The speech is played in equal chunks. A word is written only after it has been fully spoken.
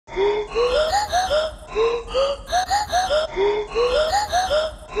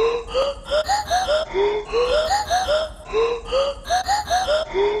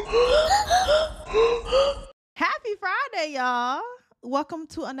y'all. Welcome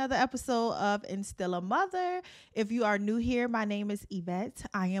to another episode of Instill a Mother. If you are new here, my name is Yvette.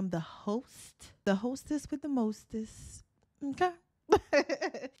 I am the host, the hostess with the mostest. Okay.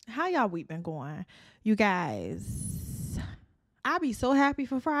 How y'all week been going? You guys, I be so happy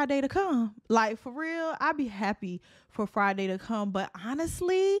for Friday to come. Like, for real, I be happy for Friday to come. But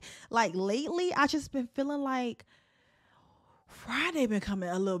honestly, like lately, I just been feeling like Friday been coming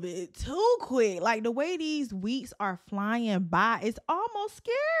a little bit too quick. Like the way these weeks are flying by, it's almost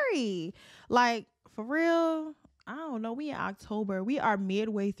scary. Like for real, I don't know. We in October. We are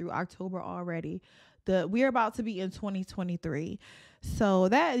midway through October already. We're about to be in 2023. So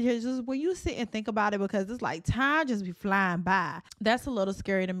that is just when you sit and think about it, because it's like time just be flying by. That's a little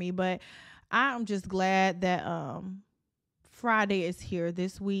scary to me, but I'm just glad that Friday is here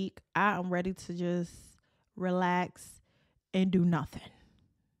this week. I am ready to just relax and do nothing.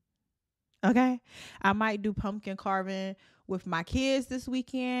 Okay. I might do pumpkin carving with my kids this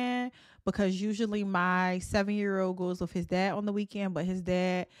weekend, because usually my 7-year-old goes with his dad on the weekend, but his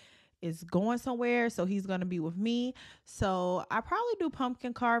dad is going somewhere, so he's going to be with me. So I probably do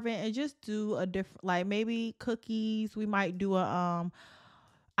pumpkin carving and just do a different, like maybe cookies. We might do I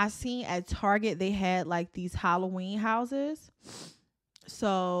seen at Target they had like these Halloween houses.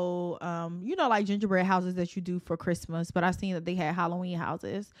 So, like gingerbread houses that you do for Christmas, but I seen that they had Halloween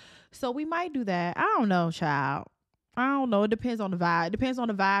houses. So we might do that. I don't know, child. I don't know. It depends on the vibe. It depends on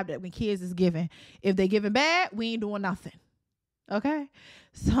the vibe that when kids is giving. If they giving bad, we ain't doing nothing. Okay.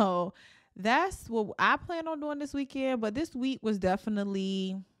 So that's what I plan on doing this weekend. But this week was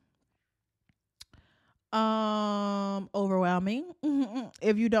definitely overwhelming.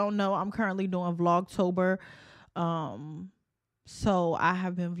 If you don't know, I'm currently doing Vlogtober. So I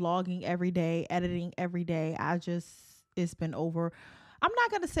have been vlogging every day, editing every day. It's been I'm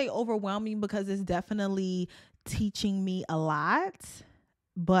not going to say overwhelming, because it's definitely teaching me a lot,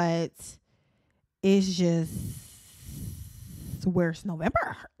 but it's just, where's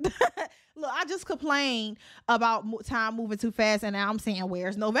November? Look, I just complained about time moving too fast, and now I'm saying,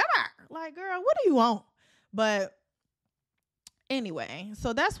 where's November? Like, girl, what do you want? But anyway,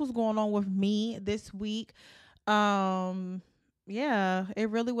 so that's what's going on with me this week. Yeah, it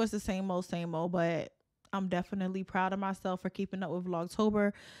really was the same old, but I'm definitely proud of myself for keeping up with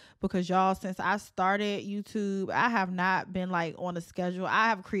Vlogtober, because y'all, since I started YouTube, I have not been like on a schedule. I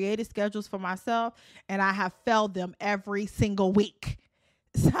have created schedules for myself and I have failed them every single week.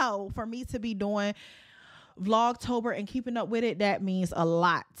 So for me to be doing Vlogtober and keeping up with it, that means a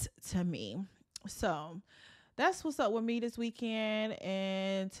lot to me. So that's what's up with me this weekend.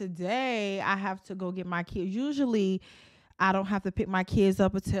 And today I have to go get my kids. Usually I don't have to pick my kids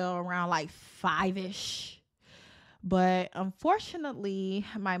up until around like 5-ish. But unfortunately,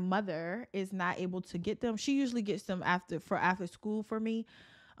 my mother is not able to get them. She usually gets them after school for me,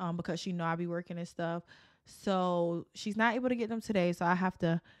 because she know I be working and stuff. So she's not able to get them today. So I have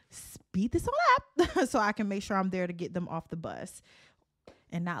to speed this on up so I can make sure I'm there to get them off the bus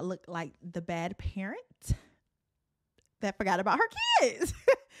and not look like the bad parent that forgot about her kids.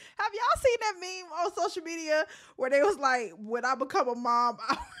 Have y'all seen that meme on social media where they was like, when I become a mom,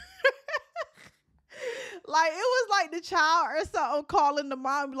 like it was like the child or something calling the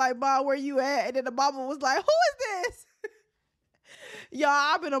mom, like, Mom, where you at? And then the mama was like, who is this? Y'all,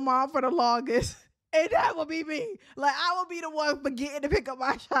 I've been a mom for the longest, and that will be me. Like, I will be the one forgetting to pick up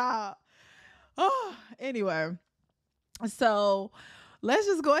my child. Oh, anyway, so let's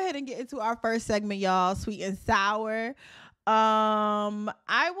just go ahead and get into our first segment, y'all. Sweet and sour.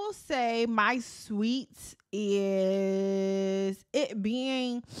 I will say my sweet is it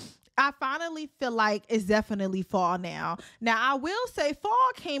being, I finally feel like it's definitely fall now. Now, I will say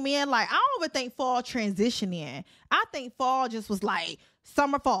fall came in like, I don't even think fall transitioned in. I think fall just was like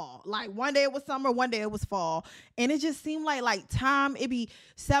summer, fall. Like one day it was summer, one day it was fall. And it just seemed like time, it be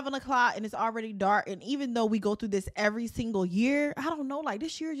 7:00 and it's already dark. And even though we go through this every single year, I don't know, like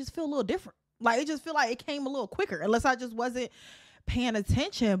this year just feel a little different. Like it just feel like it came a little quicker, unless I just wasn't paying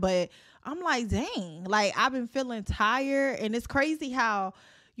attention. But I'm like, dang, like I've been feeling tired. And it's crazy how,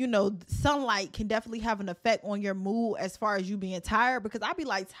 sunlight can definitely have an effect on your mood as far as you being tired, because I be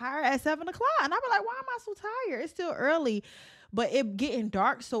like tired at 7:00 and I be like, why am I so tired? It's still early, but it getting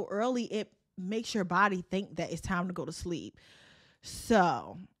dark so early, it makes your body think that it's time to go to sleep.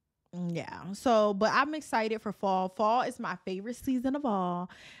 So yeah. So, but I'm excited for fall. Fall is my favorite season of all.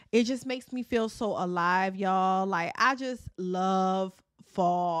 It just makes me feel so alive, y'all. Like I just love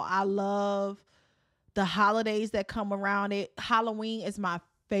fall. I love the holidays that come around it. Halloween is my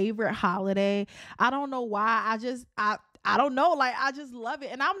favorite holiday. I don't know why. I don't know. Like, I just love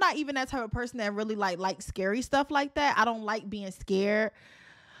it. And I'm not even that type of person that really like scary stuff like that. I don't like being scared,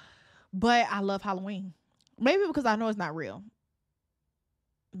 but I love Halloween. Maybe because I know it's not real.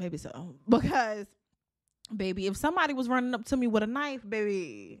 Maybe so. Because, baby, if somebody was running up to me with a knife,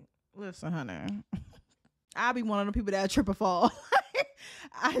 baby, listen, honey, I'll be one of the people that trip or fall.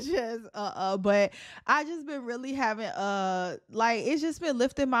 But I just been really having like, it's just been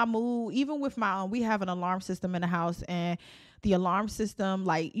lifting my mood. Even with my we have an alarm system in the house, and the alarm system,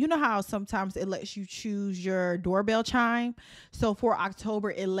 like, you know how sometimes it lets you choose your doorbell chime. So for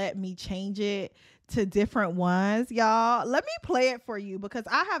October, it let me change it to different ones. Y'all, let me play it for you, because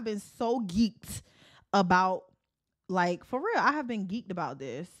I have been so geeked about, like, for real, I have been geeked about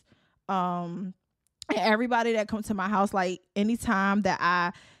this. And everybody that comes to my house, like, anytime that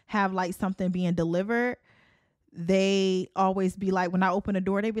I have like something being delivered, they always be like, when I open the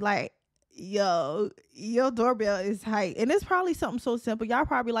door, they be like, yo, your doorbell is hype. And it's probably something so simple. Y'all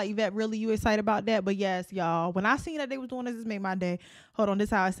probably like, Yvette, really, you excited about that? But yes, y'all, when I seen that they was doing this, it made my day. Hold on, this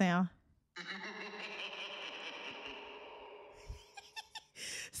is how it sound.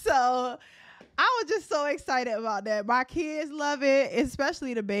 So I was just so excited about that. My kids love it,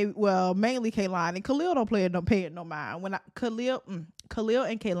 especially the baby. Well, mainly Kaylani. Khalil don't pay it no mind. When Khalil and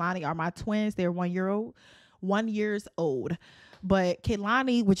Kaylani are my twins. They're 1 year old, 1 years old. But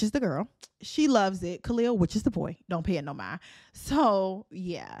Kaylani, which is the girl, she loves it. Khalil, which is the boy, don't pay it no mind. So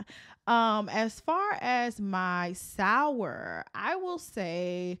yeah. As far as my sour, I will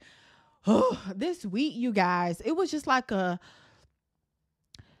say, this week, you guys, it was just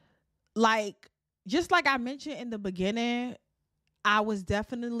just like I mentioned in the beginning, I was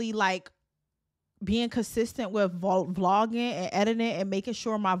definitely like being consistent with vlogging and editing and making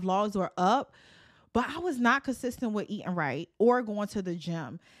sure my vlogs were up, but I was not consistent with eating right or going to the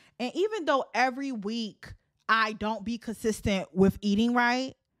gym. And even though every week I don't be consistent with eating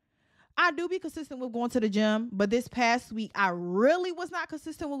right, I do be consistent with going to the gym. But this past week, I really was not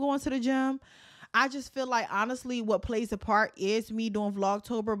consistent with going to the gym. I just feel like, honestly, what plays a part is me doing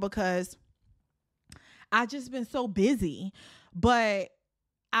Vlogtober, because I just been so busy. But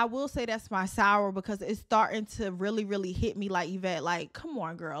I will say that's my sour, because it's starting to really, really hit me like, Yvette, like, come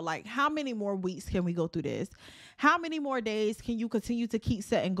on, girl. Like, how many more weeks can we go through this? How many more days can you continue to keep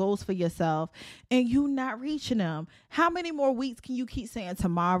setting goals for yourself and you not reaching them? How many more weeks can you keep saying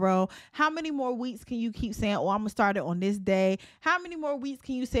tomorrow? How many more weeks can you keep saying, oh, I'm going to start it on this day? How many more weeks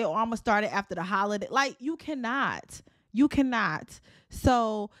can you say, oh, I'm going to start it after the holiday? Like, you cannot. You cannot.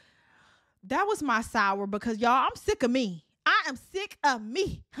 So that was my sour, because y'all, I'm sick of me. I am sick of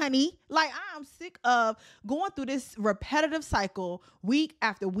me, honey. Like, I am sick of going through this repetitive cycle week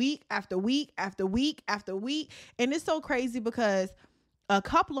after week after week after week after week. And it's so crazy, because a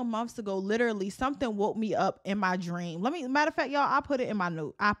couple of months ago, literally something woke me up in my dream. Matter of fact, y'all, I put it in my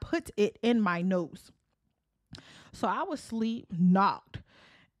note. I put it in my notes. So I was sleep knocked,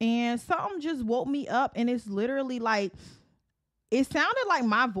 and something just woke me up, and it's literally like, it sounded like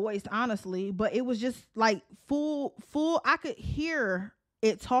my voice, honestly, but it was just like full. I could hear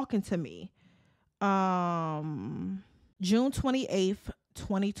it talking to me. June 28th,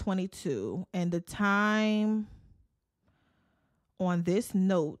 2022. And the time on this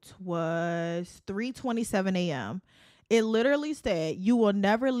note was 3:27 a.m. It literally said, you will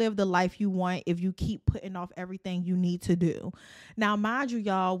never live the life you want if you keep putting off everything you need to do. Now, mind you,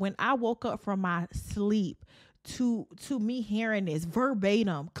 y'all, when I woke up from my sleep, to me hearing this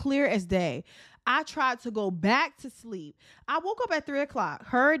verbatim, clear as day, I tried to go back to sleep. I woke up at 3:00,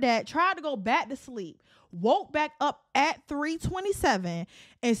 heard that, tried to go back to sleep, woke back up at 3:27,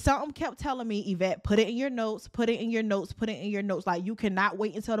 and something kept telling me, Yvette, put it in your notes, put it in your notes, put it in your notes. Like, you cannot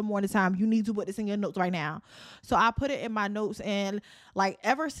wait until the morning time. You need to put this in your notes right now. So I put it in my notes, and like,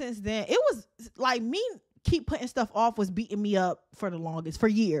 ever since then, it was like, me keep putting stuff off was beating me up for the longest, for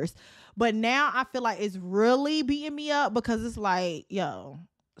years. But now I feel like it's really beating me up, because it's like, yo,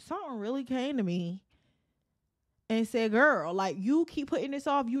 something really came to me and said, girl, like, you keep putting this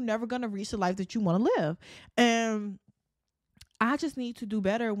off, you never gonna reach the life that you want to live. And I just need to do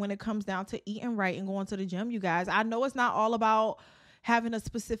better when it comes down to eating right and going to the gym, you guys. I know it's not all about having a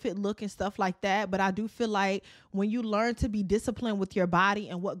specific look and stuff like that, but I do feel like when you learn to be disciplined with your body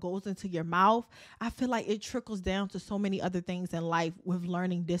and what goes into your mouth, I feel like it trickles down to so many other things in life with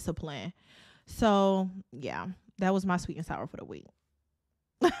learning discipline. So yeah, that was my sweet and sour for the week.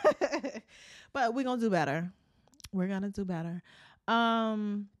 But we're gonna do better. We're gonna do better.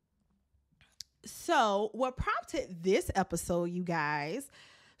 So what prompted this episode, you guys?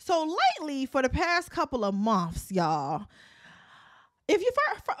 So lately, for the past couple of months, y'all, if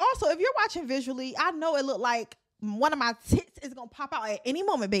you're watching visually, I know it looked like one of my tits is gonna pop out at any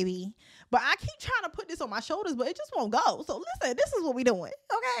moment, baby. But I keep trying to put this on my shoulders, but it just won't go. So listen, this is what we doing,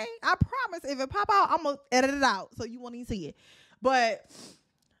 okay? I promise if it pop out, I'm gonna edit it out so you won't even see it. But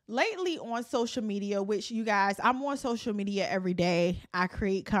lately on social media, which you guys, I'm on social media every day. I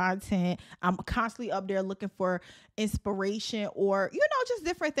create content. I'm constantly up there looking for inspiration or, just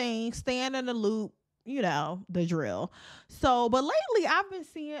different things, staying in the loop, the drill. So, but lately I've been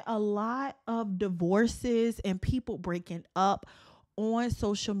seeing a lot of divorces and people breaking up on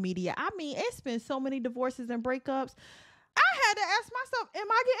social media. I mean, it's been so many divorces and breakups. I had to ask myself, am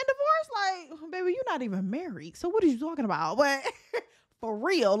I getting divorced? Like, baby, you're not even married. So what are you talking about? But for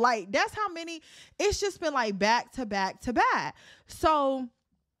real, like, that's how many, it's just been like back to back to back. So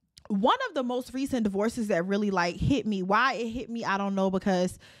one of the most recent divorces that really like hit me, why it hit me, I don't know,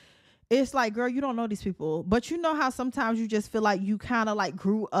 because it's like, girl, you don't know these people, but you know how sometimes you just feel like you kind of like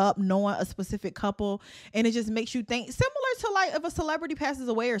grew up knowing a specific couple and it just makes you think similar to like if a celebrity passes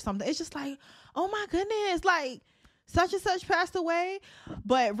away or something. It's just like, oh my goodness, like such and such passed away.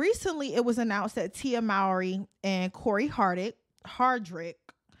 But recently it was announced that Tia Mowry and Corey Hardrick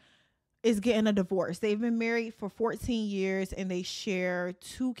is getting a divorce. They've been married for 14 years and they share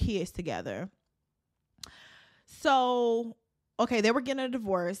 2 kids together. So okay, they were getting a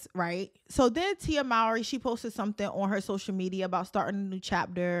divorce, right? So then Tia Mowry, she posted something on her social media about starting a new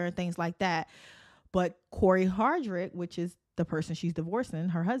chapter and things like that. But Corey Hardrick, which is the person she's divorcing,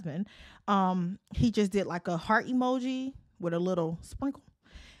 her husband, he just did like a heart emoji with a little sprinkle.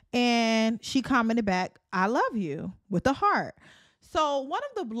 And she commented back, I love you, with a heart. So one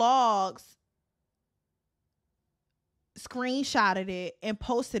of the blogs screenshotted it and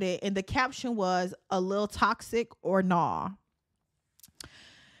posted it. And the caption was, a little toxic or nah.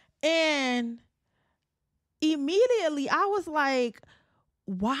 And immediately I was like,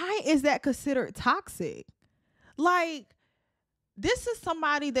 why is that considered toxic? Like, this is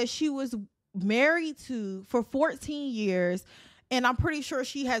somebody that she was married to for 14 years. And I'm pretty sure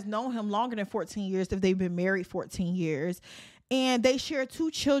she has known him longer than 14 years if they've been married 14 years. And they share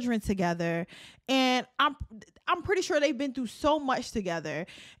 2 children together. And I'm pretty sure they've been through so much together.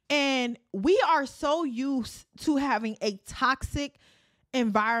 And we are so used to having a toxic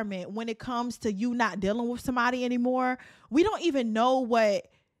environment when it comes to you not dealing with somebody anymore. We don't even know what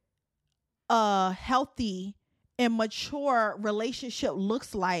a healthy and mature relationship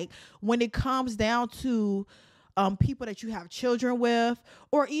looks like when it comes down to people that you have children with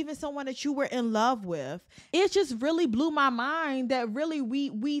or even someone that you were in love with. It just really blew my mind that really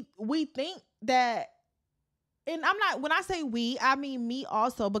we think that, and I'm not, when I say we, I mean me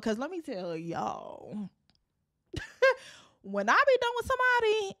also, because let me tell y'all, when I be done with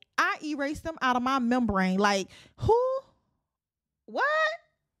somebody, I erase them out of my membrane. Like, who? What?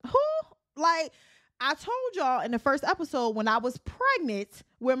 Who? Like, I told y'all in the first episode when I was pregnant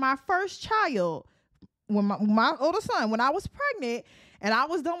with my first child, when my older son, when I was pregnant and I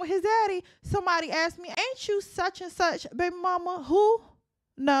was done with his daddy, somebody asked me, ain't you such and such, baby mama? Who?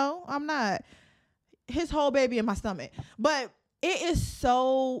 No, I'm not. His whole baby in my stomach. But it is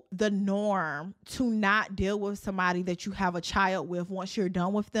so the norm to not deal with somebody that you have a child with once you're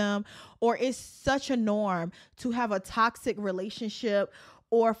done with them. Or it's such a norm to have a toxic relationship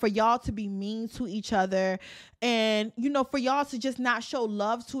or for y'all to be mean to each other and, for y'all to just not show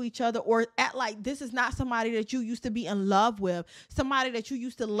love to each other or act like this is not somebody that you used to be in love with, somebody that you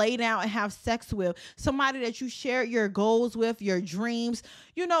used to lay down and have sex with, somebody that you shared your goals with, your dreams.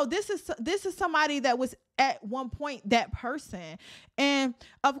 This is somebody that was at one point that person. And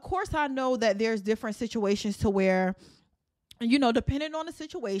of course, I know that there's different situations to where, depending on the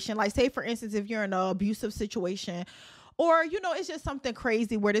situation, like say, for instance, if you're in an abusive situation, or, it's just something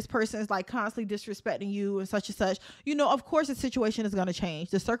crazy where this person is like constantly disrespecting you and such, of course the situation is going to change.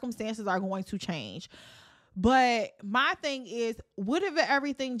 The circumstances are going to change. But my thing is, what if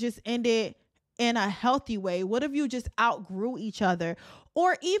everything just ended in a healthy way? What if you just outgrew each other?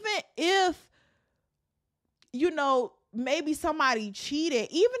 Or even if, maybe somebody cheated,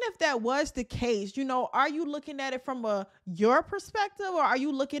 even if that was the case, are you looking at it from your perspective or are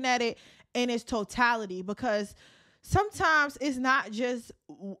you looking at it in its totality? Because sometimes it's not just,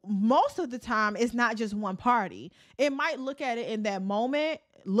 most of the time, it's not just one party. It might look like it in that moment,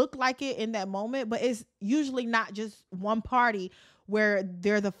 but it's usually not just one party where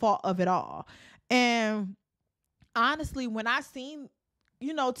they're the fault of it all. And honestly, when I seen,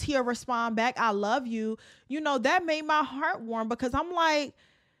 Tia respond back, I love you, that made my heart warm because I'm like,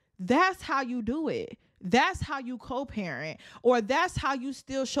 that's how you do it. That's how you co-parent, or that's how you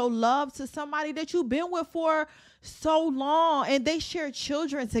still show love to somebody that you've been with for so long and they share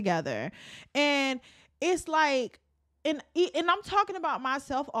children together. And it's like, and I'm talking about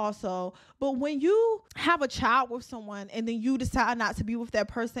myself also, but when you have a child with someone and then you decide not to be with that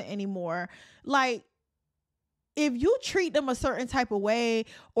person anymore, like, if you treat them a certain type of way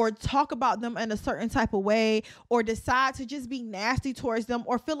or talk about them in a certain type of way or decide to just be nasty towards them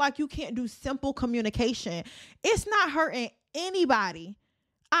or feel like you can't do simple communication, it's not hurting anybody.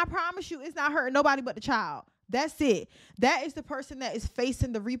 I promise you, it's not hurting nobody but the child. That's it. That is the person that is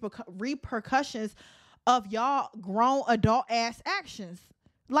facing the repercussions of y'all grown adult ass actions.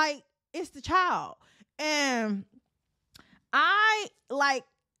 Like, it's the child. And I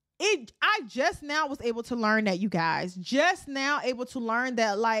just now was able to learn that, you guys. Just now able to learn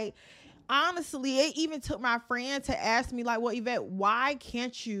that, like, honestly, it even took my friend to ask me, like, well, Yvette, why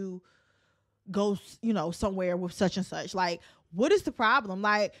can't you go, somewhere with such and such? Like, what is the problem?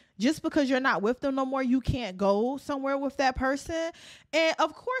 Like, just because you're not with them no more, you can't go somewhere with that person. And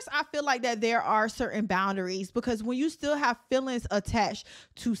of course, I feel like that there are certain boundaries, because when you still have feelings attached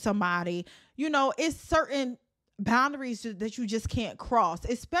to somebody, it's certain boundaries that you just can't cross,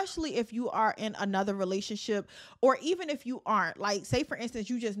 especially if you are in another relationship, or even if you aren't. Like, say for instance,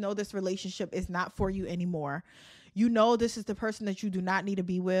 you just know this relationship is not for you anymore. This is the person that you do not need to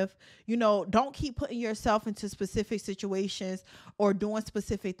be with. Don't keep putting yourself into specific situations or doing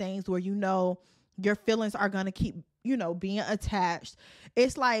specific things where your feelings are going to keep, being attached.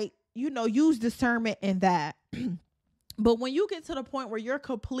 It's like, use discernment in that. But when you get to the point where you're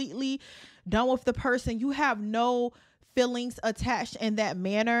completely done with the person, you have no feelings attached in that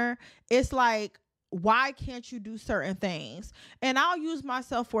manner, it's like, why can't you do certain things? And I'll use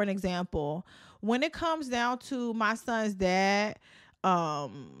myself for an example. When it comes down to my son's dad,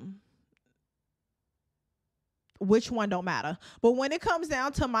 which one don't matter. But when it comes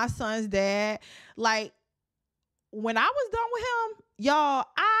down to my son's dad, like, when I was done with him, y'all,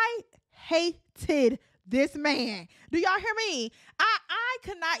 I hated this man. Do y'all hear me? I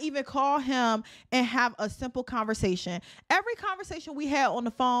could not even call him and have a simple conversation. Every conversation we had on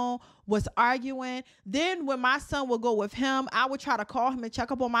the phone was arguing. Then when my son would go with him, I would try to call him and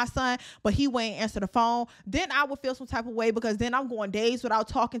check up on my son, but he wouldn't answer the phone. Then I would feel some type of way, because then I'm going days without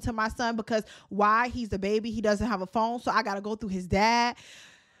talking to my son, because why? He's the baby. He doesn't have a phone, so I got to go through his dad.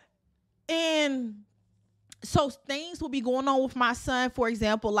 And so things will be going on with my son. For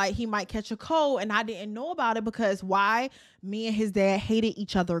example, like, he might catch a cold and I didn't know about it, because why? Me and his dad hated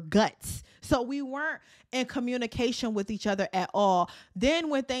each other guts. So we weren't in communication with each other at all. Then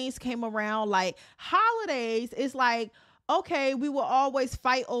when things came around, like holidays, it's like, okay, we will always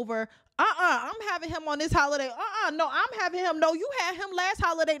fight over, I'm having him on this holiday. No, I'm having him. No, you had him last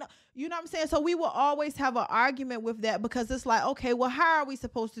holiday. No. You know what I'm saying? So we will always have an argument with that, because it's like, okay, well, how are we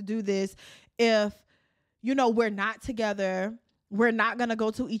supposed to do this if we're not together? We're not going to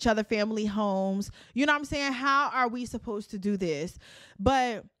go to each other family homes. You know what I'm saying? How are we supposed to do this?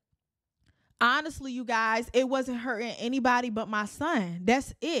 But honestly, you guys, it wasn't hurting anybody but my son.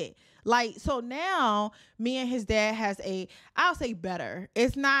 That's it. Like, so now me and his dad has I'll say better.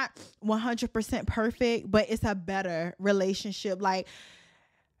 It's not 100% perfect, but it's a better relationship. Like,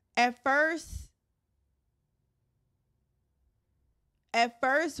 at first,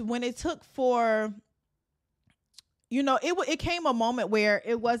 when it took for, it came a moment where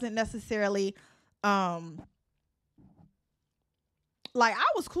it wasn't necessarily, like, I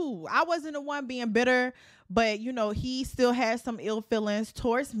was cool. I wasn't the one being bitter, but he still had some ill feelings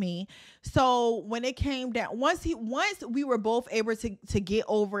towards me. So when it came down, once we were both able to get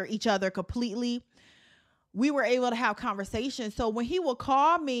over each other completely, we were able to have conversations. So when he would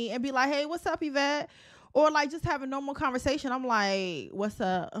call me and be like, hey, what's up, Yvette? Or like just have a normal conversation, I'm like, what's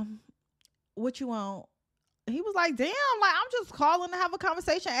up? What you want? He was like, damn, like, I'm just calling to have a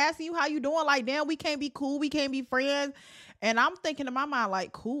conversation, asking you how you doing. Like, damn, we can't be cool. We can't be friends. And I'm thinking in my mind,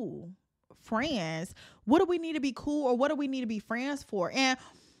 like, cool, friends. What do we need to be cool, or what do we need to be friends for? And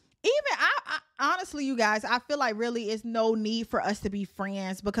even I honestly, you guys, I feel like really it's no need for us to be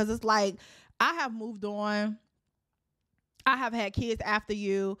friends, because it's like, I have moved on. I have had kids after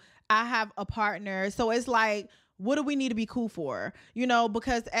you. I have a partner. So it's like, what do we need to be cool for?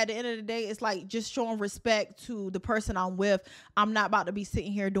 Because at the end of the day, it's like just showing respect to the person I'm with. I'm not about to be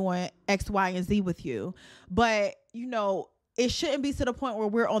sitting here doing X, Y, and Z with you. But, it shouldn't be to the point where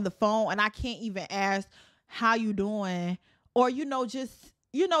we're on the phone and I can't even ask how you doing, or,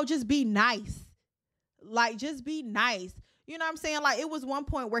 just be nice. Like, just be nice. You know what I'm saying? Like, it was one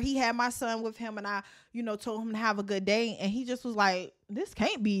point where he had my son with him and I, told him to have a good day. And he just was like, this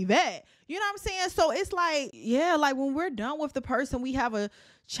can't be that. You know what I'm saying? So it's like, yeah, like when we're done with the person we have a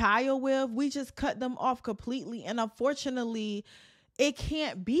child with, we just cut them off completely. And unfortunately, it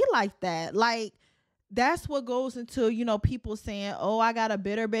can't be like that. Like, that's what goes into, people saying, oh, I got a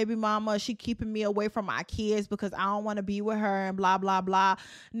bitter baby mama. She keeping me away from my kids because I don't want to be with her and blah, blah, blah.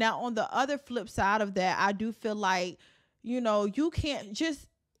 Now, on the other flip side of that, I do feel like, you can't just,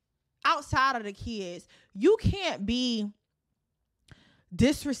 outside of the kids, you can't be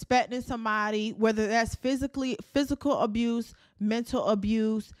disrespecting somebody, whether that's physical abuse, mental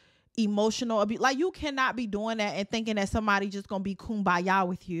abuse, emotional abuse. Like, you cannot be doing that and thinking that somebody just gonna be kumbaya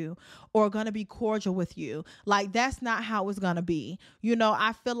with you or gonna be cordial with you. Like, that's not how it's gonna be.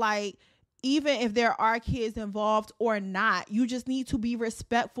 I feel like even if there are kids involved or not, you just need to be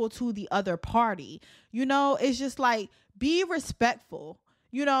respectful to the other party. It's just like, be respectful.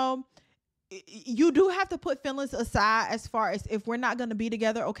 You do have to put feelings aside, as far as if we're not going to be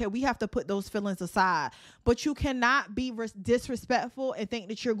together. Okay, we have to put those feelings aside, but you cannot be disrespectful and think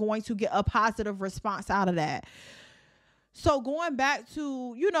that you're going to get a positive response out of that. So going back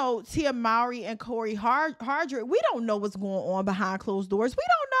to, Tia Mowry and Corey Hardrick, we don't know what's going on behind closed doors. We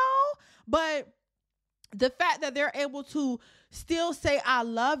don't know. But the fact that they're able to still say, I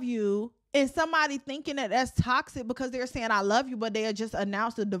love you, and somebody thinking that that's toxic because they're saying, I love you, but they just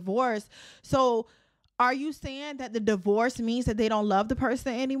announced a divorce. So are you saying that the divorce means that they don't love the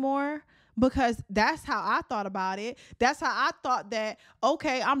person anymore? Because that's how I thought about it. That's how I thought that,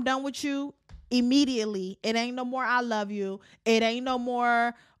 okay, I'm done with you immediately. It ain't no more I love you. It ain't no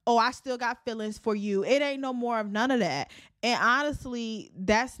more, oh, I still got feelings for you. It ain't no more of none of that. And honestly,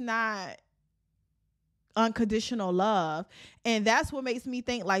 that's not unconditional love. And that's what makes me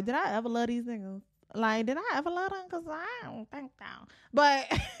think, like, did I ever love these niggas? Like, did I ever love them? Because I don't think so. But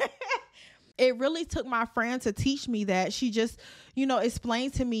it really took my friend to teach me that. She just,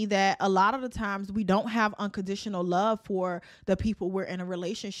 explained to me that a lot of the times we don't have unconditional love for the people we're in a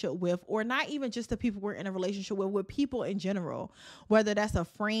relationship with, or not even just the people we're in a relationship with people in general, whether that's a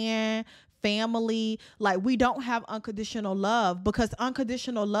friend, family. Like, we don't have unconditional love, because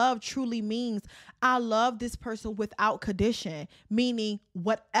unconditional love truly means I love this person without condition, meaning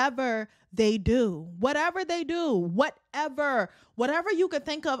whatever they do, whatever you could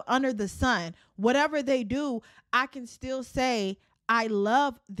think of under the sun, whatever they do, I can still say, I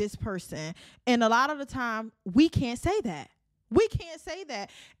love this person. And a lot of the time we can't say that. We can't say that.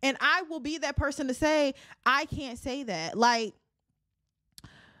 And I will be that person to say, I can't say that. Like,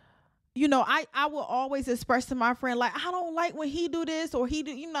 I will always express to my friend, like, I don't like when he do this or he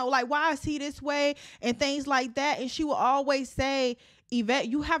do, like, why is he this way and things like that. And she will always say, Yvette,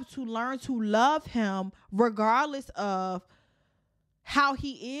 you have to learn to love him regardless of how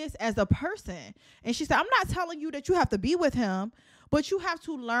he is as a person. And she said, I'm not telling you that you have to be with him, but you have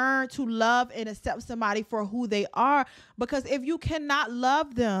to learn to love and accept somebody for who they are. Because if you cannot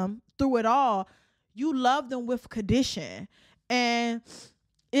love them through it all, you love them with condition. And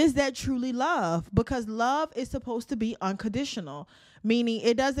is that truly love? Because love is supposed to be unconditional, meaning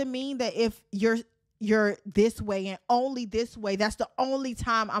it doesn't mean that if you're this way and only this way, that's the only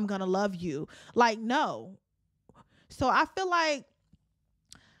time I'm going to love you. Like, no. So I feel like,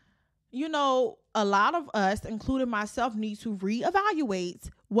 a lot of us, including myself, need to reevaluate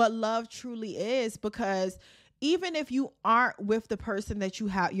what love truly is, because even if you aren't with the person that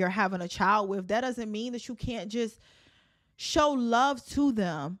you're having a child with, that doesn't mean that you can't just show love to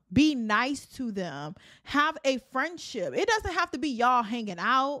them, be nice to them, have a friendship. It doesn't have to be y'all hanging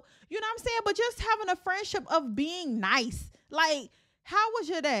out, you know what I'm saying? But just having a friendship of being nice. Like, how was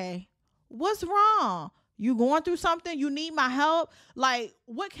your day? What's wrong? You going through something? You need my help? Like,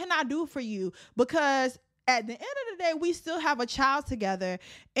 what can I do for you? Because at the end of the day, we still have a child together,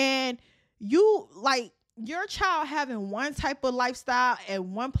 and your child having one type of lifestyle at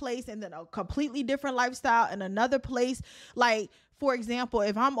one place and then a completely different lifestyle in another place. Like, for example,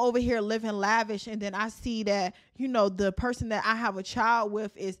 if I'm over here living lavish and then I see that, the person that I have a child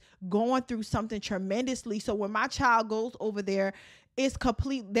with is going through something tremendously. So when my child goes over there,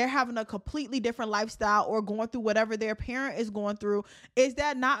 they're having a completely different lifestyle or going through whatever their parent is going through. Is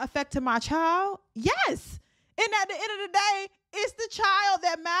that not affecting my child? Yes. And at the end of the day, it's the child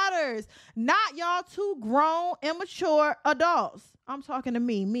that matters, not y'all two grown, immature adults. I'm talking to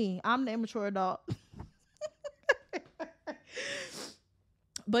me. I'm the immature adult.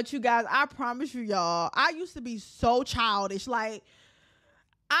 But you guys, I promise you, y'all, I used to be so childish. Like,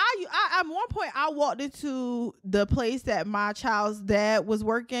 I at one point, I walked into the place that my child's dad was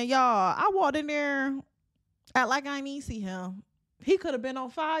working. Y'all, I walked in there, act like I didn't even see him. He could have been on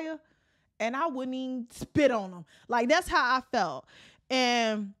fire, and I wouldn't even spit on him. Like, that's how I felt.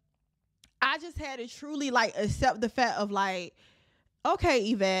 And I just had to truly, like, accept the fact of, like, okay,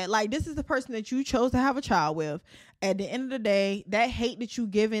 Yvette, like this is the person that you chose to have a child with. At the end of the day, that hate that you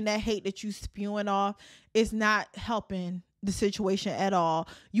giving, that hate that you spewing off is not helping the situation at all.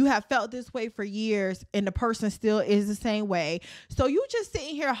 You have felt this way for years and the person still is the same way. So you just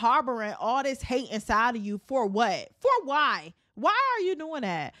sitting here harboring all this hate inside of you for what? For why? Why are you doing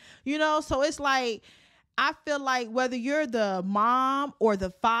that? You know, so it's like, I feel like whether you're the mom or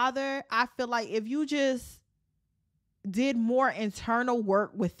the father, I feel like if you just did more internal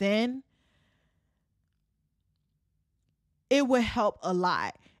work within, it would help a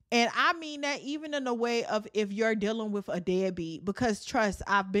lot. And I mean that even in the way of if you're dealing with a deadbeat, because trust,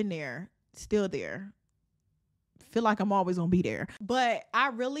 I've been there, still there. Feel like I'm always gonna be there. But I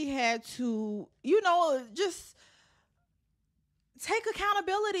really had to, just take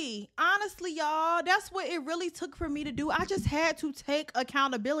accountability. Honestly, y'all, that's what it really took for me to do. I just had to take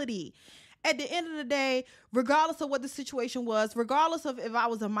accountability. At the end of the day, regardless of what the situation was, regardless of if I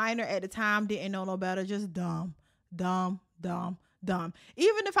was a minor at the time, didn't know no better, just dumb.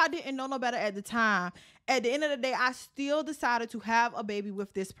 Even if I didn't know no better at the time, at the end of the day, I still decided to have a baby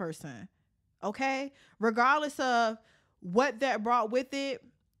with this person. Okay? Regardless of what that brought with it,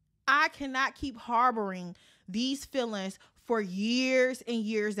 I cannot keep harboring these feelings for years and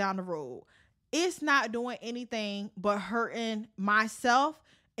years down the road. It's not doing anything but hurting myself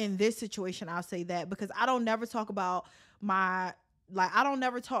in this situation. I'll say that because I don't never talk about I don't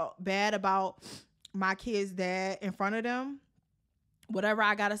never talk bad about my kid's dad in front of them. Whatever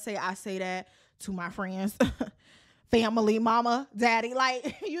I gotta say, I say that to my friends, family, mama, daddy,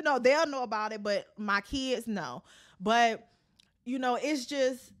 they'll know about it, but my kids know. But it's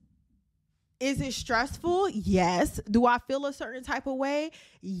just, is it stressful? Yes. Do I feel a certain type of way?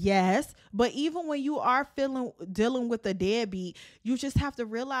 Yes. But even when you are dealing with a deadbeat, you just have to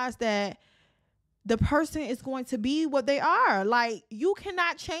realize that the person is going to be what they are. Like, you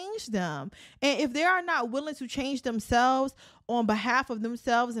cannot change them. And if they are not willing to change themselves on behalf of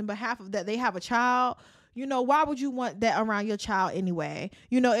themselves and behalf of that they have a child, why would you want that around your child anyway?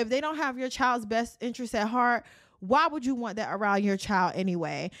 If they don't have your child's best interest at heart, why would you want that around your child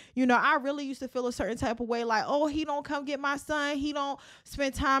anyway? I really used to feel a certain type of way, like, oh, he don't come get my son. He don't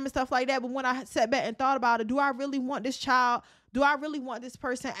spend time and stuff like that. But when I sat back and thought about it, do I really want this child? Do I really want this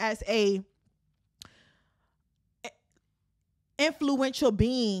person as a influential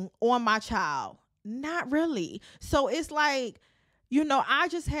being on my child? Not really. So it's like, I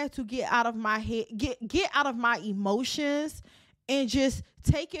just had to get out of my head, get out of my emotions and just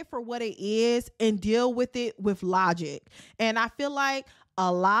take it for what it is and deal with it with logic. And I feel like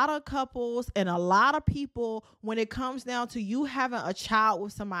a lot of couples and a lot of people, when it comes down to you having a child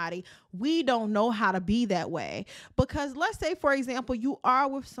with somebody, we don't know how to be that way. Because let's say, for example, you are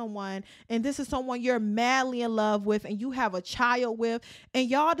with someone and this is someone you're madly in love with and you have a child with, and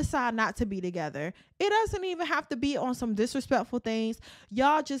y'all decide not to be together. It doesn't even have to be on some disrespectful things.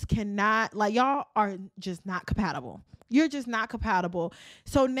 Y'all just cannot, y'all are just not compatible. You're just not compatible.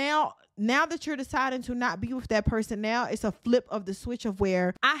 So now that you're deciding to not be with that person, now it's a flip of the switch of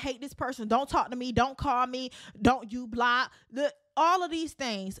where I hate this person. Don't talk to me. Don't call me. Don't you block. All of these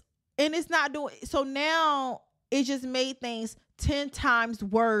things. And it's not doing. So now it just made things 10 times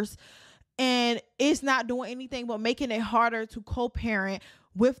worse. And it's not doing anything but making it harder to co-parent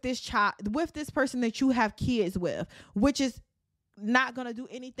with this child, with this person that you have kids with, which is not gonna do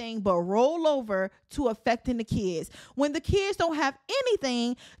anything but roll over to affecting the kids when the kids don't have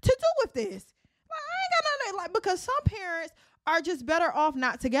anything to do with this. I ain't got nothing, because some parents are just better off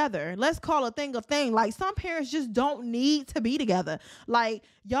not together. Let's call a thing a thing. Some parents just don't need to be together.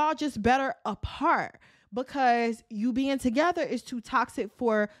 Y'all just better apart because you being together is too toxic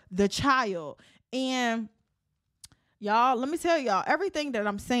for the child. And y'all, let me tell y'all, everything that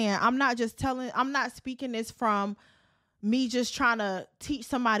I'm saying, I'm not speaking this from me just trying to teach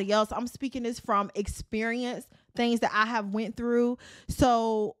somebody else. I'm speaking this from experience, things that I have went through.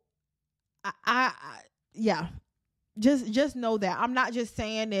 So just know that I'm not just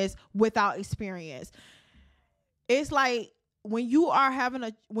saying this without experience. It's like when you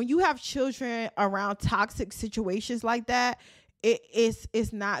have children around toxic situations like that,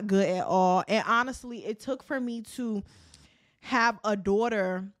 it's not good at all. And honestly, it took for me to have a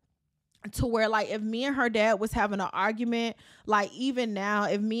daughter to where if me and her dad was having an argument, even now,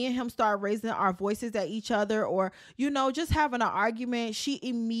 if me and him start raising our voices at each other or, just having an argument, she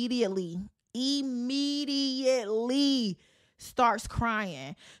immediately starts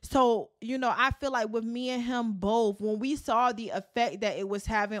crying. So, I feel like with me and him both, when we saw the effect that it was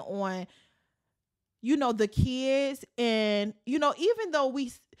having on, the kids and, even though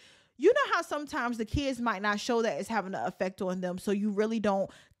you know how sometimes the kids might not show that it's having an effect on them, so you really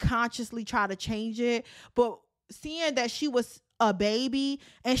don't consciously try to change it. But seeing that she was a baby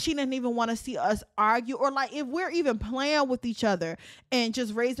and she didn't even want to see us argue, or like if we're even playing with each other and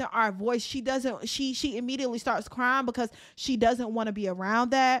just raising our voice, she immediately starts crying because she doesn't want to be around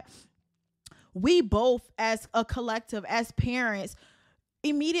that. We both, as a collective, as parents,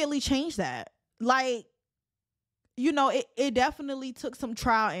 immediately changed that. Like, you know, it definitely took some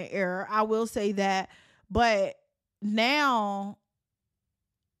trial and error, I will say that. But now,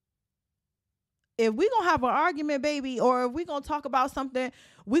 if we gonna have an argument, baby, or if we gonna talk about something,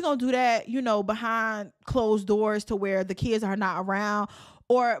 we gonna do that, you know, behind closed doors to where the kids are not around,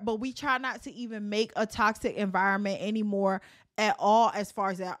 but we try not to even make a toxic environment anymore at all as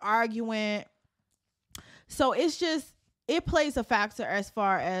far as that arguing. So it's just, it plays a factor as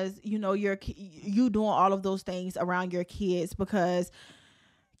far as, you know, you doing all of those things around your kids, because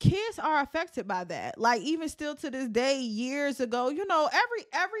kids are affected by that. Like, even still to this day, years ago, you know,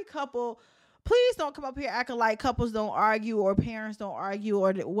 every couple, please don't come up here acting like couples don't argue or parents don't argue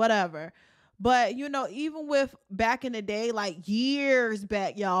or whatever. But, you know, even with back in the day, like years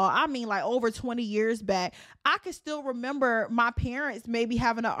back, y'all, I mean like over 20 years back, I can still remember my parents maybe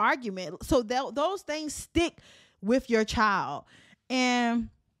having an argument. So those things stick with your child. And,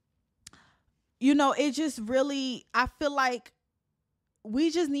 you know, it just really, I feel like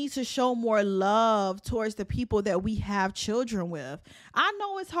we just need to show more love towards the people that we have children with. I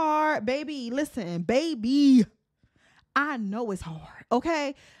know it's hard, baby. Listen, baby, I know it's hard.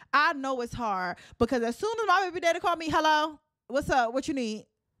 Okay. I know it's hard, because as soon as my baby daddy called me, hello, what's up? What you need?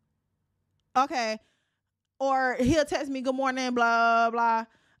 Okay. Or he'll text me, good morning, blah, blah.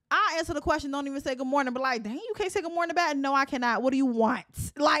 I answer the question, don't even say good morning, but like, dang, you can't say good morning back? No, I cannot. What do you want?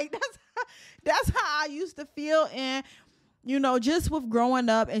 Like, that's how I used to feel. And, you know, just with growing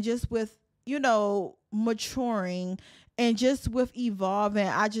up and just with, you know, maturing and just with evolving,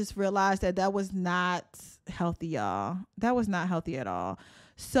 I just realized that was not healthy, y'all. That was not healthy at all.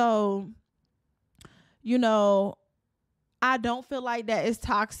 So, you know, I don't feel like that is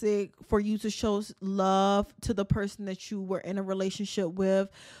toxic for you to show love to the person that you were in a relationship with,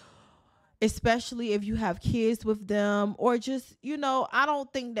 especially if you have kids with them, or just, you know, I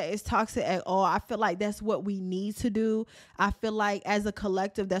don't think that it's toxic at all. I feel like that's what we need to do. I feel like as a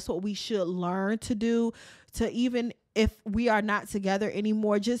collective, that's what we should learn to do, to even if we are not together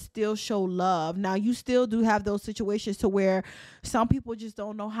anymore, just still show love. Now, you still do have those situations to where some people just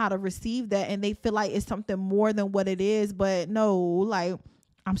don't know how to receive that and they feel like it's something more than what it is. But no, like,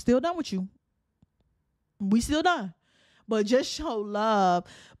 I'm still done with you. We still done. But just show love,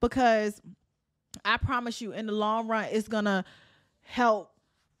 because I promise you, in the long run, it's going to help.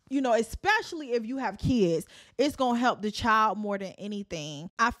 You know, especially if you have kids, it's going to help the child more than anything.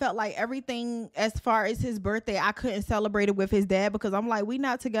 I felt like everything as far as his birthday, I couldn't celebrate it with his dad, because I'm like, we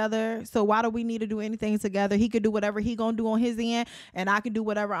not together. So why do we need to do anything together? He could do whatever he going to do on his end, and I can do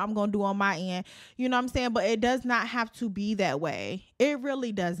whatever I'm going to do on my end. You know what I'm saying? But it does not have to be that way. It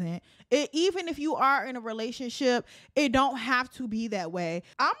really doesn't. Even if you are in a relationship, it don't have to be that way.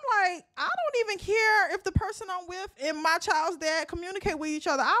 I'm like, I don't even care if the person I'm with and my child's dad communicate with each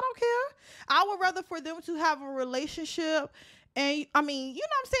other. I don't care. I would rather for them to have a relationship, and I mean, you know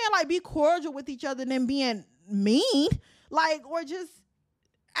what I'm saying, like, be cordial with each other than being mean, like, or just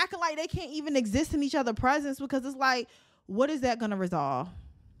acting like they can't even exist in each other's presence, because it's like, what is that going to resolve?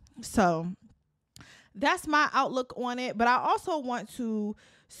 So that's my outlook on it. But I also want to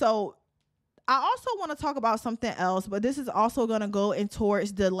talk about something else, but this is also going to go in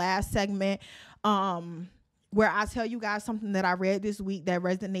towards the last segment, where I tell you guys something that I read this week that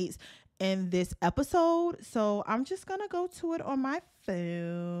resonates in this episode. So I'm just going to go to it on my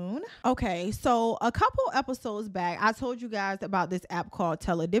phone. Okay. So a couple episodes back, I told you guys about this app called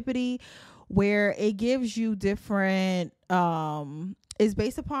Teledipity, where it gives you different, it's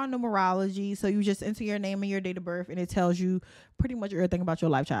based upon numerology. So you just enter your name and your date of birth, and it tells you pretty much everything about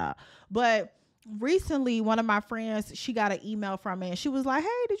your life child. But recently, one of my friends, she got an email from it, and she was like,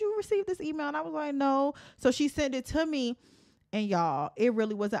 hey, did you receive this email? And I was like, no. So she sent it to me, and y'all, it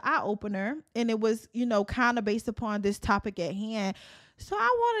really was an eye opener, and it was, you know, kind of based upon this topic at hand. So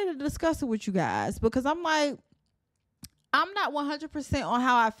I wanted to discuss it with you guys, because I'm like, I'm not 100% on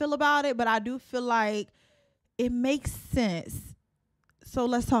how I feel about it, but I do feel like it makes sense. So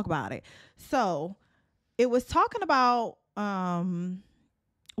let's talk about it. So it was talking about,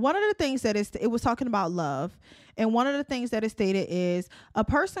 one of the things that it was talking about love. And one of the things that it stated is, a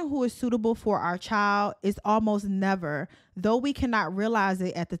person who is suitable for our child is almost never, though we cannot realize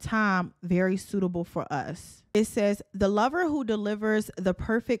it at the time, very suitable for us. It says, the lover who delivers the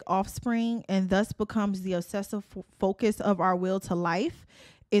perfect offspring and thus becomes the obsessive focus of our will to life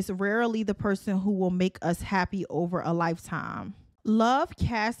is rarely the person who will make us happy over a lifetime. Love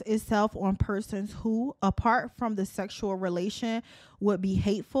casts itself on persons who, apart from the sexual relation, would be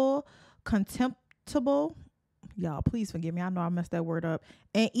hateful, contemptible. Y'all, please forgive me. I know I messed that word up.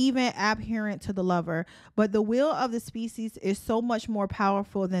 And even abhorrent to the lover. But the will of the species is so much more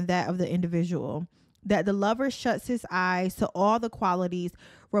powerful than that of the individual, that the lover shuts his eyes to all the qualities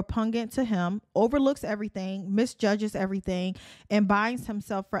repugnant to him, overlooks everything, misjudges everything, and binds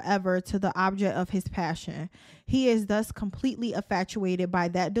himself forever to the object of his passion. He is thus completely infatuated by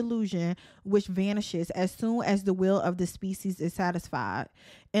that delusion which vanishes as soon as the will of the species is satisfied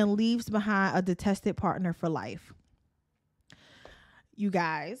and leaves behind a detested partner for life. You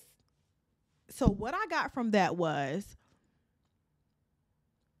guys, so what I got from that was,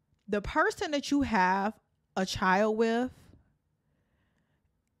 the person that you have a child with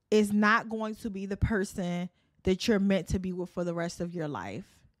is not going to be the person that you're meant to be with for the rest of your life.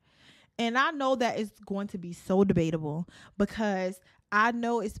 And I know that it's going to be so debatable, because I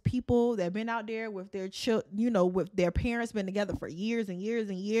know it's people that have been out there with their children, with their parents, been together for years and years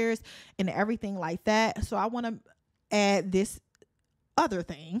and years and everything like that. So I want to add this other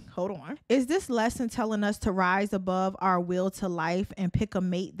thing. Hold on. Is this lesson telling us to rise above our will to life and pick a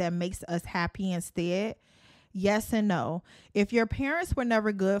mate that makes us happy instead? Yes and no. If your parents were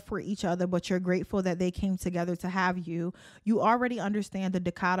never good for each other, but you're grateful that they came together to have you, you already understand the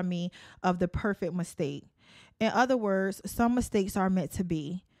dichotomy of the perfect mistake. In other words, some mistakes are meant to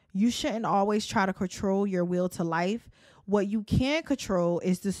be. You shouldn't always try to control your will to life. What you can control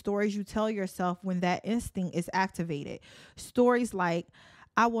is the stories you tell yourself when that instinct is activated. Stories like,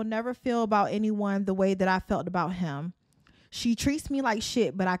 I will never feel about anyone the way that I felt about him. She treats me like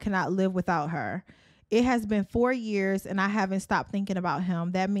shit, but I cannot live without her. It has been 4 years and I haven't stopped thinking about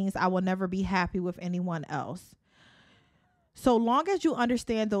him. That means I will never be happy with anyone else. So long as you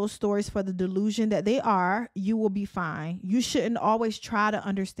understand those stories for the delusion that they are, you will be fine. You shouldn't always try to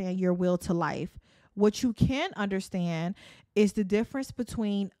understand your will to life. What you can understand is the difference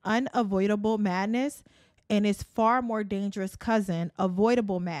between unavoidable madness and its far more dangerous cousin,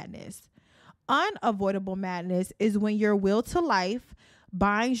 avoidable madness. Unavoidable madness is when your will to life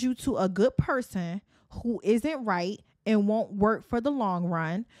binds you to a good person who isn't right and won't work for the long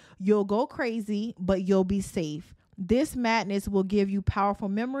run. You'll go crazy, but you'll be safe. This madness will give you powerful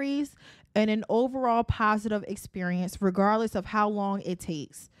memories and an overall positive experience, regardless of how long it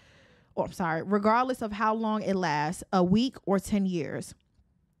takes. Regardless of how long it lasts, a week or 10 years.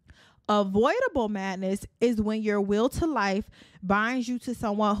 Avoidable madness is when your will to life binds you to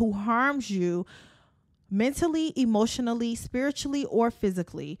someone who harms you mentally, emotionally, spiritually, or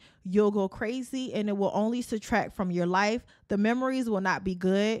physically. You'll go crazy and it will only subtract from your life. The memories will not be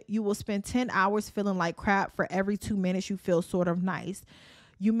good. You will spend 10 hours feeling like crap for every 2 minutes you feel sort of nice.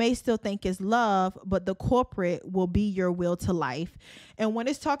 You may still think it's love, but the culprit will be your will to life. And when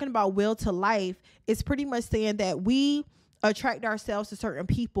it's talking about will to life, it's pretty much saying that we attract ourselves to certain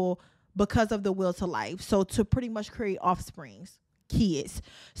people because of the will to life. So to pretty much create offsprings, kids.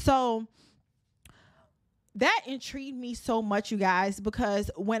 So that intrigued me so much, you guys, because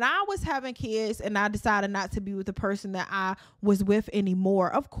when I was having kids and I decided not to be with the person that I was with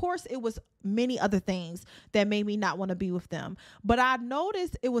anymore, of course, it was many other things that made me not want to be with them. But I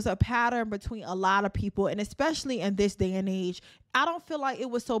noticed it was a pattern between a lot of people, and especially in this day and age. I don't feel like it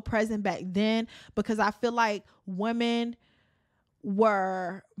was so present back then, because I feel like women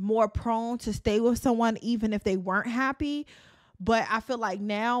were more prone to stay with someone even if they weren't happy. But I feel like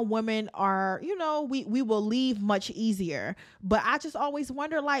now women are, we will leave much easier. But I just always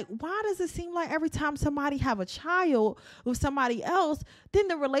wonder, like, why does it seem like every time somebody have a child with somebody else, then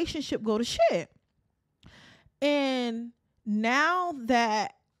the relationship go to shit? And now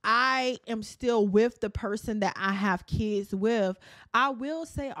that I am still with the person that I have kids with, I will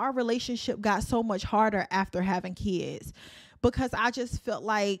say our relationship got so much harder after having kids, because I just felt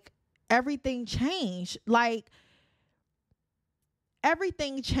like everything changed. Like,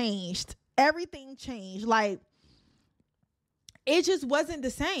 everything changed. Like, it just wasn't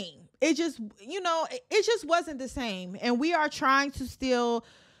the same. It just wasn't the same. And we are trying to still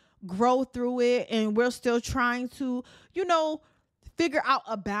grow through it. And we're still trying to, figure out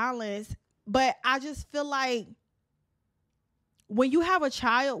a balance. But I just feel like when you have a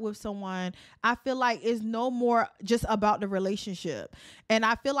child with someone, I feel like it's no more just about the relationship. And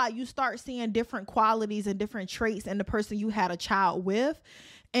I feel like you start seeing different qualities and different traits in the person you had a child with.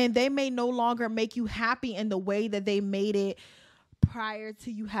 And they may no longer make you happy in the way that they made it prior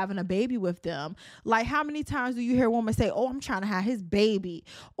to you having a baby with them. Like, how many times do you hear a woman say, oh, I'm trying to have his baby?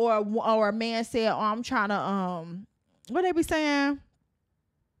 Or a man say, oh, I'm trying to, what they be saying?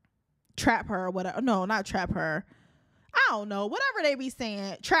 Trap her or whatever. No, not trap her. I don't know. Whatever they be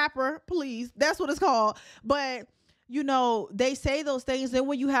saying. Trap her, please. That's what it's called. But, you know, they say those things. Then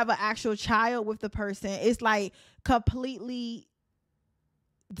when you have an actual child with the person, it's like completely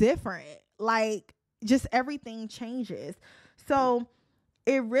different. Like, just everything changes. So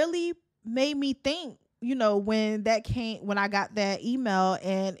it really made me think, you know, when I got that email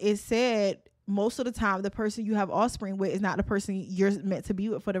and it said most of the time the person you have offspring with is not the person you're meant to be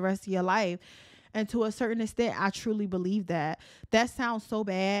with for the rest of your life. And to a certain extent, I truly believe that. That sounds so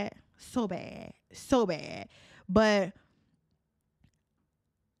bad, so bad, so bad. But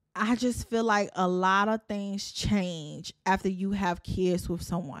I just feel like a lot of things change after you have kids with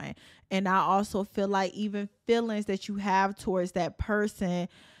someone. And I also feel like even feelings that you have towards that person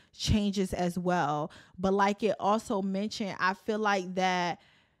changes as well. But like it also mentioned, I feel like that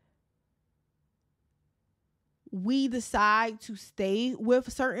we decide to stay with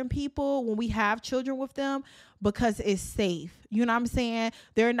certain people when we have children with them because it's safe. You know what I'm saying?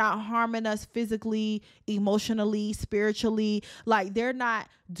 They're not harming us physically, emotionally, spiritually. Like, they're not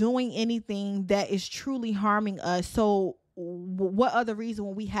doing anything that is truly harming us. So what other reason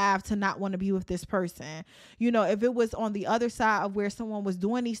would we have to not want to be with this person? You know, if it was on the other side of where someone was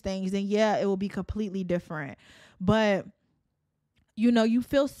doing these things, then yeah, it would be completely different. But you know, you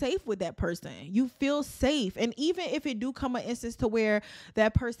feel safe with that person. You feel safe. And even if it do come an instance to where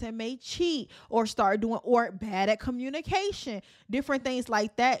that person may cheat or start doing or bad at communication, different things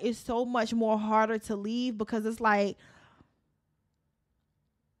like that is so much more harder to leave because it's like,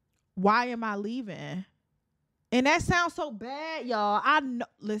 why am I leaving? And that sounds so bad, y'all. I know.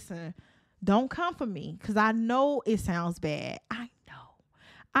 Listen, don't come for me because I know it sounds bad.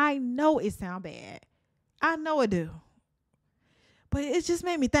 I know it sounds bad. I know it do. But it just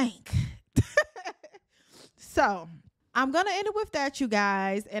made me think. So I'm going to end it with that, you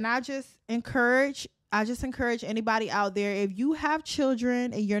guys. And I just encourage anybody out there, if you have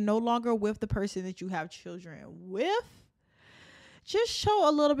children and you're no longer with the person that you have children with, just show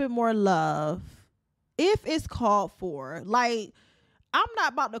a little bit more love if it's called for. Like, I'm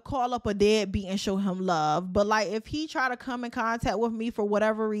not about to call up a deadbeat and show him love. But like, if he try to come in contact with me for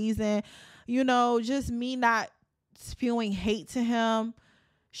whatever reason, you know, just me not spewing hate to him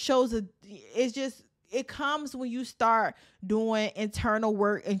it comes when you start doing internal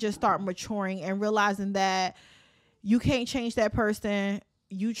work and just start maturing and realizing that you can't change that person.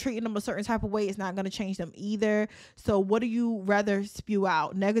 You treating them a certain type of way is not going to change them either. So what do you rather spew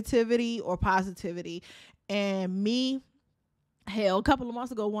out, negativity or positivity? And me, hell, a couple of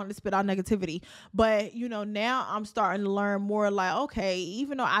months ago wanted to spit out negativity, but you know, now I'm starting to learn more like, okay,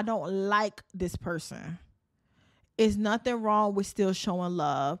 even though I don't like this person, it's nothing wrong with still showing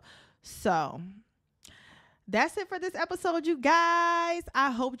love. So that's it for this episode, you guys. I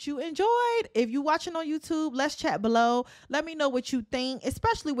hope you enjoyed. If you're watching on YouTube, let's chat below. Let me know what you think,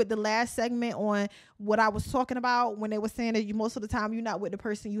 especially with the last segment on what I was talking about when they were saying that most of the time you're not with the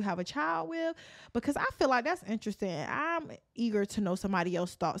person you have a child with, because I feel like that's interesting. I'm eager to know somebody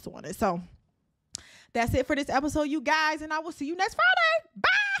else's thoughts on it. So that's it for this episode, you guys, and I will see you next Friday.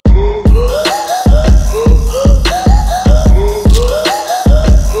 Bye.